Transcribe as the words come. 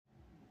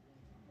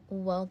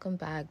Welcome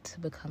back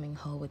to Becoming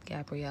Whole with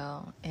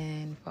Gabrielle.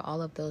 And for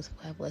all of those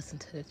who have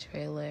listened to the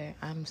trailer,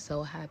 I'm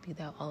so happy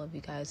that all of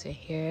you guys are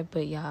here.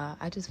 But y'all,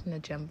 I just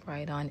want to jump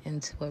right on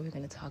into what we're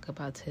going to talk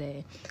about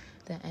today,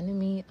 the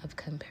enemy of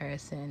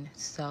comparison.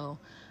 So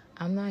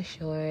I'm not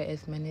sure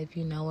if many of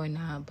you know or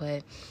not,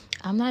 but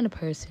I'm not a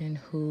person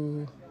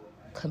who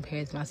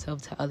compares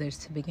myself to others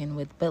to begin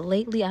with. But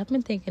lately, I've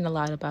been thinking a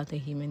lot about the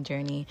human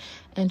journey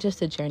and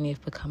just the journey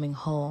of becoming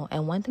whole.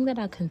 And one thing that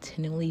I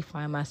continually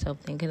find myself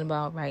thinking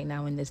about right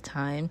now in this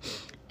time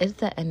is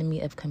the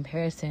enemy of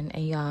comparison.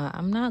 And y'all,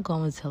 I'm not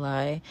going to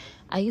lie.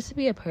 I used to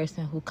be a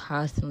person who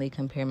constantly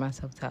compared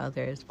myself to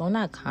others. Well,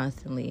 not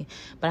constantly,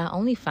 but I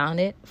only found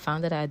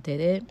that I did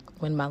it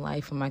when my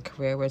life and my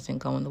career wasn't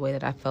going the way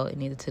that I felt it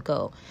needed to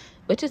go,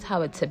 which is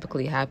how it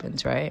typically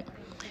happens, right?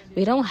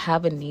 We don't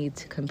have a need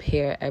to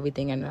compare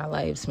everything in our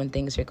lives when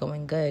things are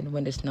going good,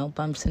 when there's no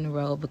bumps in the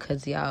road,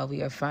 because, y'all,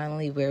 we are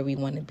finally where we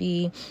want to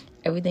be.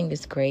 Everything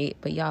is great.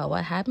 But, y'all,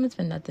 what happens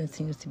when nothing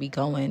seems to be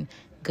going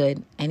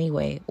good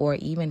anyway, or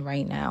even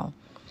right now?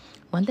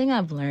 One thing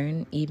I've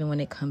learned, even when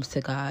it comes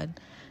to God,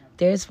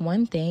 there's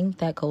one thing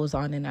that goes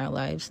on in our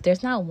lives.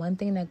 There's not one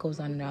thing that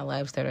goes on in our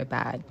lives that are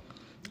bad.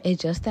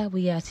 It's just that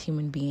we as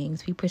human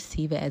beings, we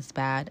perceive it as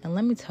bad. And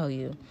let me tell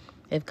you,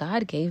 if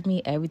God gave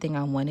me everything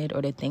I wanted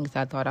or the things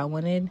I thought I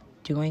wanted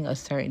during a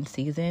certain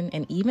season,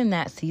 and even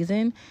that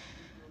season,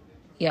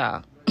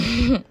 yeah,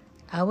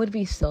 I would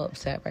be so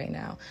upset right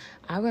now.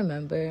 I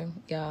remember,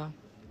 y'all,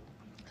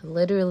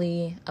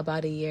 literally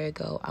about a year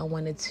ago, I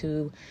wanted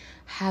to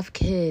have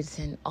kids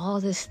and all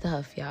this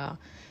stuff, y'all.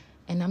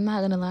 And I'm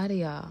not going to lie to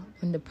y'all,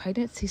 when the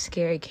pregnancy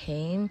scare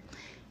came,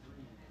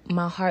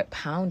 my heart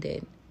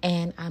pounded.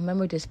 And I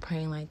remember just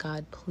praying like,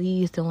 God,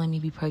 please don't let me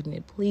be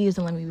pregnant. Please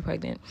don't let me be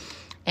pregnant.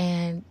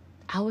 And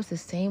I was the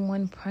same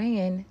one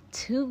praying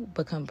to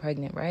become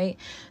pregnant, right?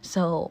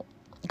 So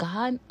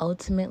God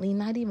ultimately,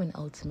 not even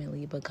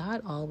ultimately, but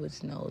God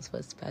always knows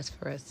what's best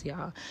for us,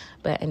 y'all.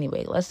 But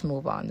anyway, let's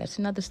move on. That's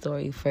another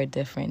story for a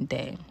different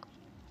day.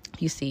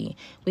 You see,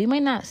 we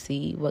might not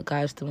see what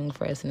God's doing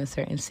for us in a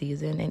certain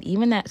season, and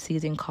even that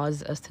season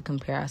causes us to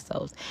compare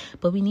ourselves.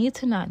 But we need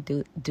to not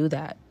do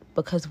that,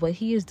 because what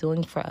he is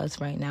doing for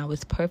us right now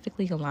is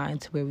perfectly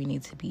aligned to where we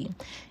need to be.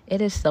 It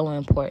is so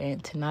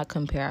important to not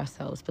compare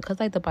ourselves,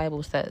 because like the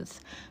Bible says,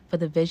 for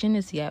the vision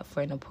is yet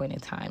for an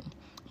appointed time,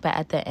 but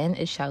at the end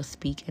it shall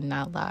speak and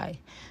not lie.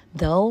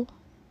 Though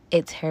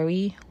it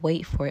tarry,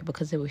 wait for it,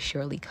 because it will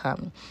surely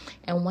come.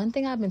 And one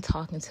thing I've been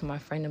talking to my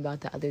friend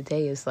about the other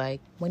day is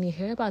like, when you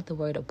hear about the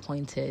word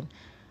appointed,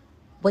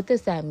 what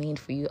does that mean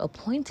for you?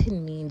 Appointed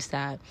means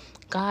that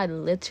God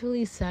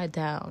literally sat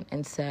down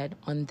and said,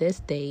 on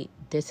this date,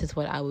 this is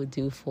what I would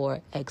do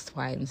for X,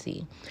 Y, and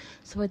Z.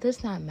 So it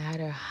does not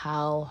matter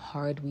how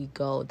hard we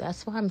go.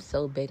 That's why I'm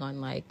so big on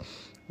like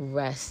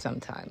rest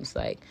sometimes.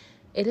 Like,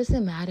 it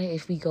doesn't matter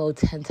if we go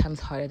 10 times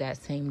harder that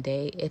same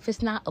day. If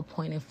it's not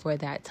appointed for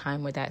that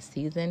time or that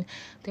season,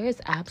 there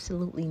is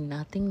absolutely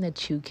nothing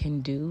that you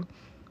can do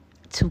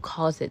to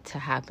cause it to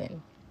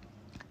happen.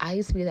 I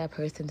used to be that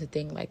person to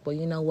think like, well,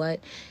 you know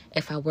what?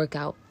 If I work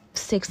out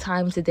 6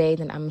 times a day,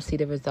 then I'm going to see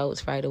the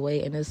results right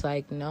away. And it's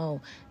like,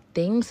 no,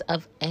 things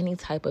of any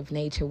type of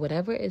nature,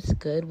 whatever is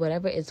good,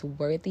 whatever is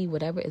worthy,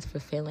 whatever is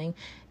fulfilling,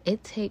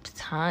 it takes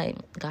time.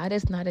 God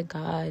is not a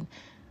God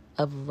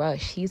of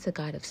rush. He's a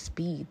God of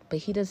speed, but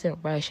he doesn't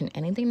rush. And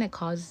anything that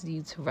causes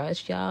you to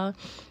rush, y'all,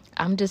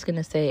 I'm just going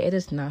to say it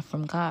is not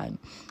from God.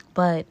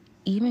 But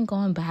even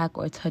going back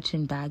or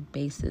touching back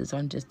bases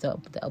on just the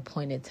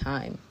appointed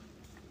time,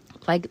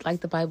 like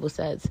the Bible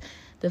says,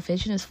 the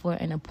vision is for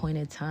an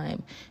appointed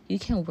time. You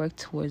can work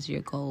towards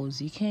your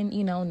goals. You can,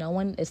 no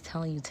one is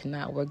telling you to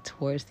not work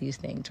towards these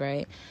things,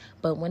 right?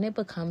 But when it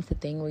becomes the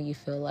thing where you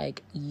feel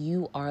like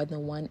you are the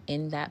one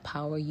in that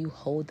power, you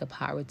hold the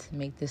power to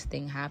make this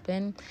thing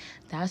happen,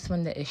 that's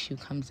when the issue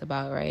comes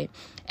about, right?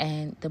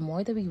 And the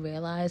more that we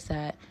realize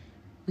that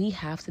we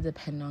have to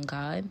depend on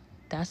God,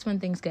 that's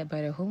when things get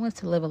better. Who wants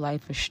to live a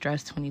life of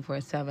stress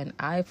 24/7?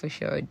 I for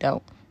sure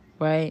don't.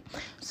 Right?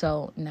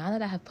 So now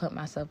that I have put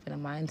myself in a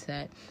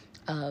mindset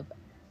of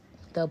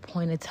the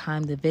appointed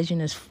time, the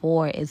vision is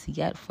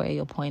yet for a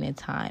appointed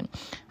time,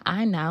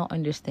 I now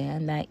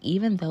understand that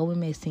even though it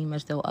may seem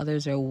as though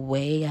others are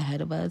way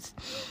ahead of us,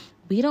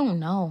 we don't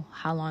know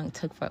how long it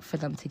took for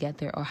them to get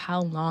there, or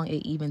how long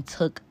it even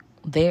took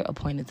their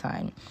appointed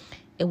time.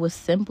 It was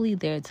simply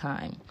their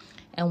time.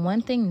 And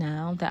one thing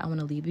now that I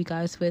want to leave you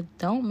guys with,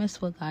 don't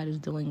miss what God is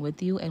doing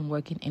with you and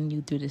working in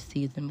you through this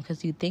season,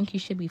 because you think you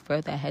should be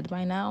further ahead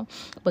by now,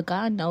 but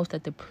God knows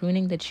that the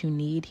pruning that you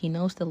need, he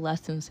knows the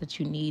lessons that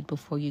you need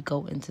before you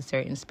go into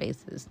certain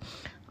spaces.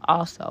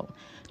 Also,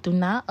 do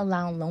not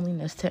allow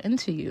loneliness to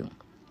enter you.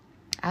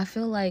 I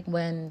feel like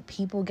when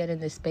people get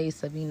in this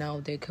space of,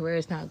 their career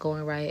is not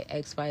going right,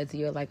 X, Y,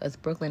 Z, or like us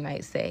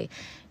Brooklynites say,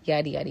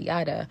 yada, yada,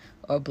 yada,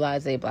 or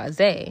blase,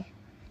 blase,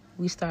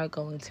 we start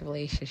going to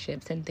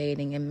relationships and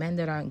dating and men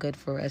that aren't good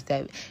for us,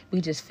 that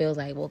we just feel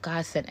like, well,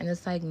 God sent. And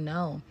it's like,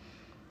 no.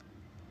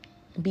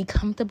 Be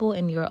comfortable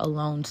in your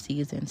alone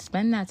season.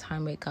 Spend that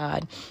time with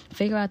God.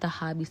 Figure out the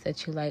hobbies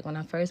that you like. When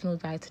I first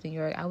moved back to New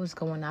York, I was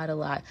going out a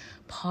lot.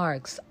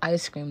 Parks,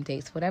 ice cream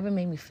dates, whatever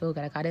made me feel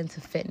good. I got into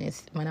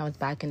fitness when I was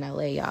back in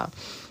LA, y'all.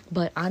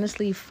 But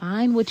honestly,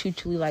 find what you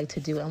truly like to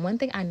do. And one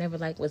thing I never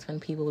liked was when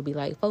people would be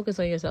like, focus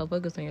on yourself,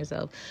 focus on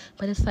yourself.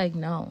 But it's like,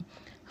 no.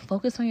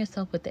 Focus on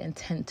yourself with the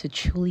intent to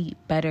truly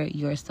better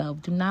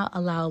yourself. Do not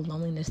allow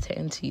loneliness to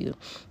enter you.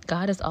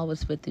 God is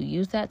always with you.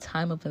 Use that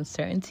time of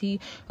uncertainty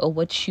or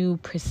what you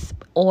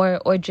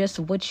or just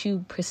what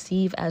you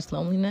perceive as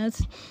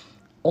loneliness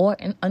or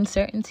an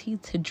uncertainty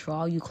to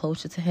draw you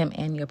closer to him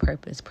and your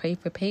purpose. Pray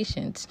for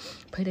patience.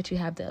 Pray that you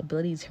have the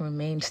ability to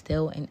remain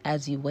still and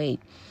as you wait.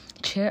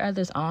 Cheer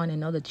others on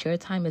and know that your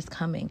time is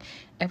coming.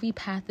 Every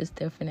path is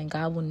different and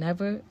God will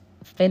never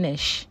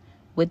finish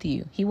with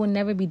you. He will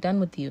never be done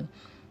with you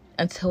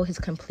until his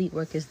complete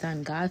work is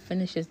done. God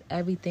finishes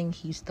everything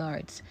he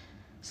starts.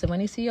 So when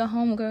you see your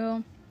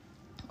homegirl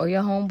or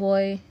your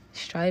homeboy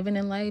striving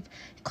in life,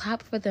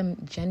 clap for them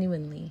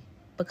genuinely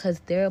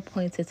because their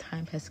appointed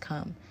time has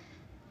come.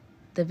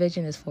 The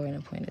vision is for an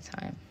appointed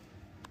time.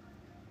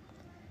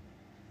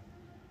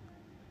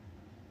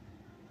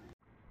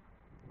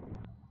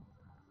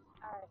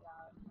 Alright,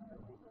 y'all.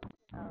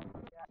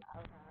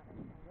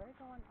 We're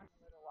going on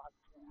a little walk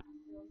today. I'm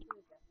still to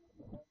the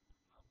gym today.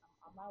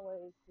 I'm on my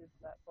way to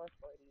start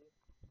 440.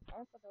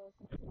 And for those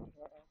who are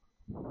here,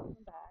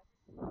 welcome back.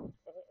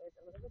 It is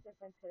a little bit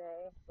different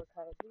today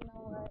because you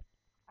know what?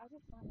 I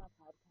just find my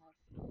podcast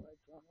to be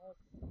organic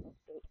and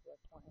straight to the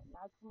point.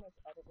 Not too much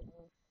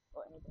editing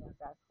or anything of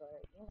that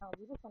sort. You know,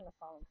 we just on the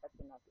phone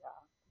catching up,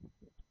 y'all.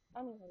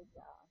 Anyways,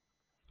 y'all.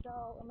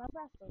 So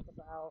remember I spoke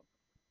about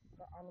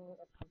the enemy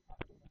of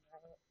comparison,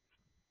 right?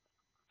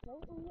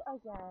 Lately,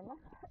 again,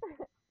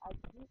 I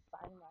keep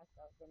finding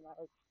myself in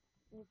like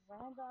these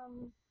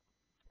random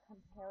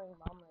comparing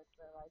moments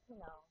where, like,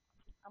 you know,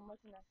 I'm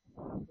looking at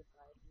someone else's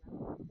life and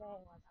I'm like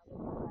saying, like, I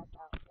wish I had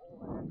that,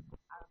 or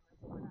I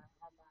remember when I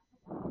had that,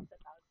 and that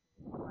stuck out to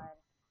me when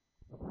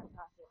my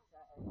prophet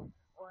said,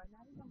 or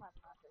not even my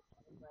prophet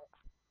said, but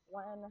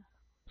when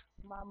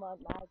Mama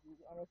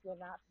Maggie, and if you're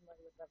not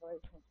familiar with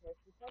Revelation,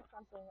 she said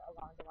something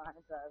along the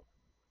lines of,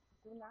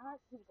 do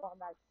not keep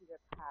going back to your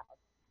past,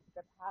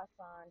 the past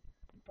on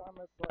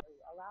former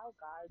glory. Allow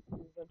God to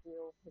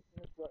reveal his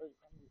new glory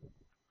in you.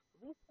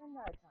 We spend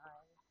our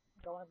time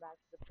going back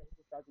to the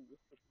places that we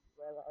used to be.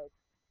 We're like,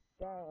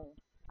 dang,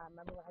 I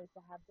remember when I used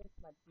to have this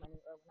much money,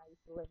 or when I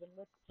used to live in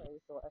this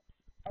place, or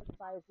X,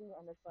 Y, Z.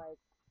 And it's like,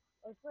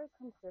 if we're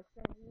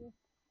consistently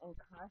and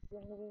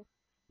constantly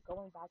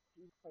going back to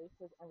these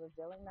places and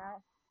revealing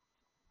that,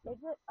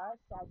 is it us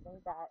that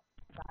think that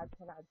God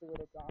cannot do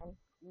it again,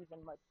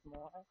 even much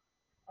more?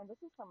 And this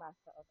is for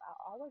myself. I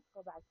always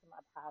go back to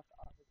my past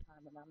all the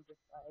time, and I'm just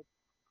like,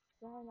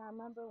 dang, I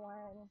remember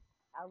when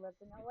I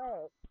lived in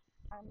LA.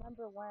 I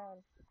remember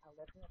when I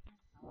lived in a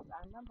penthouse.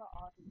 I remember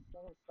all these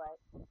things, but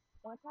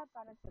once I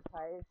got into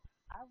Christ,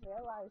 I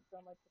realized so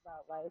much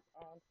about life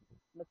and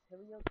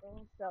material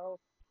things.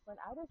 So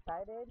when I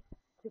decided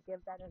to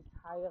give that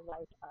entire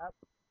life up,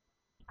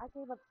 I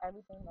gave up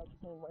everything that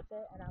came with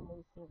it, and I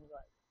moved to New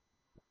York.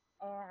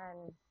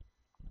 And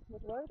the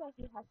glory that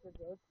he has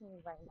revealed to me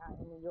right now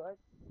in New York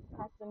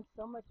has been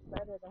so much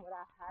better than what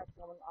I had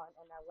going on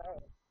in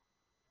LA.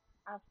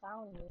 I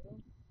found me.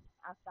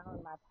 I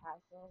found my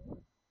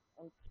passion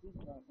in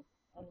speaking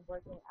and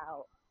working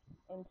out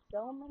and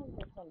so many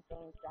different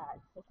things that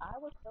if I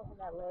was still in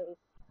LA,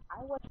 I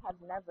would have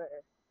never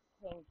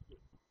came to.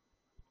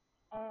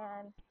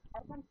 And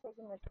as I'm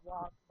taking this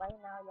walk, right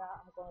now, y'all,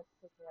 I'm going to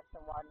pick me up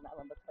some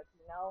watermelon because,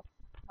 you know,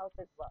 health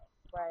is wealth,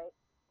 right?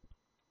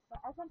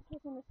 But as I'm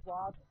taking this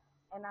walk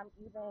and I'm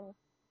even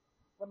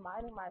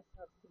reminding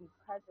myself to be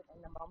present in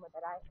the moment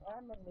that I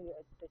am in New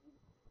York City,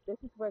 this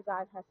is where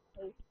God has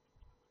placed.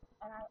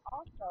 And I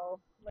also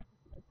listen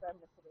to the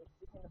sermon today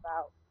speaking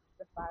about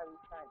the fiery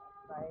furnace,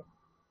 right?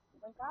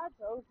 When God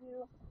throws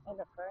you in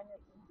the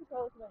furnace, when he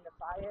throws you in the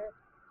fire,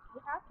 you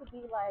have to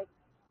be like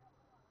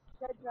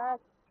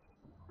Shadrach,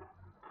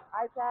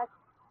 Isaac,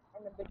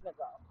 and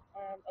Abednego.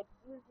 And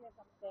excuse me if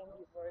I'm saying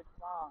these words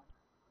wrong,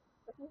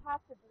 but you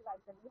have to be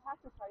like them. You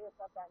have to tell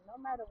yourself that no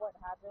matter what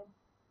happens,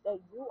 that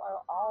you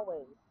are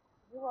always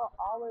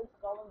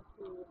going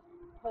to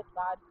put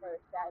God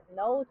first. That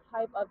no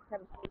type of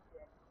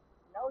temptation,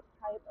 no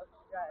type of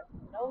stress,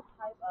 no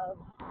type of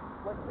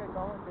what you're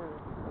going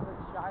through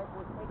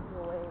will take you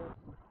away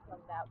from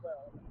that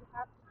will. You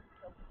have to be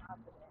so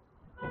confident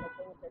in the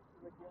things that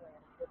you are doing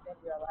within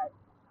your life.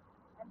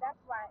 And that's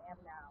where I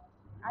am now.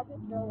 I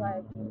just feel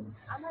like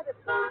I'm at a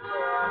place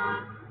where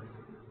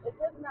it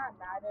does not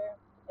matter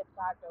if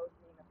God throws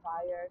me in the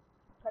fire,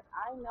 because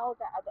I know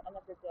that at the end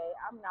of the day,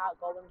 I'm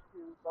not going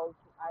to go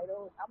to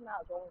idols. I'm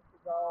not going to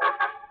go,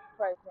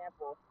 for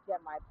example, get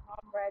my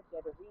palm read,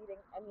 get a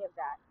reading, any of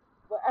that.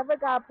 Wherever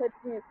God puts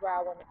me is where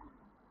I want to be.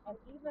 And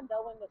even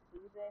though in the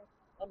season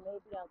it may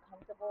be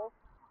uncomfortable,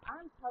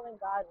 I'm telling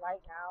God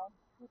right now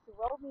to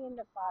throw me in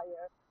the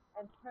fire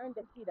and turn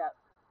the heat up.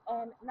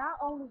 And not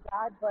only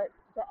God, but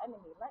the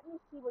enemy. Let me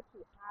see what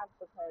you have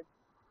because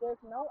there's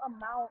no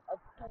amount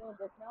of pain,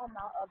 there's no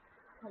amount of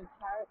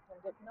comparison,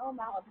 there's no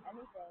amount of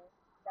anything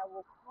that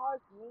will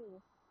cause me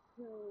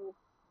to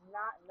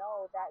not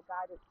know that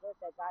God is good,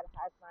 that God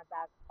has my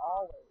back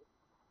always.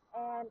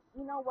 And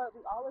you know what?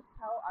 We always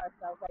tell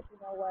ourselves, like, you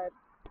know what?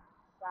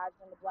 God's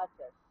going to bless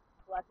us.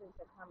 Blessings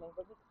are coming.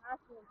 But we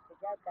constantly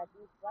forget that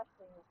these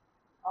blessings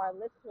are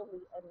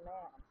literally in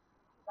man.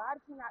 God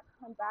cannot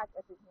come back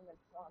as a human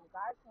form.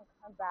 God can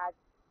come back.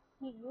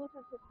 He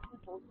uses his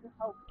people to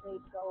help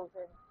save souls.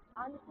 And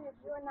honestly, if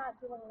you're not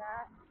doing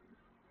that,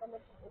 then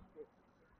it's an issue.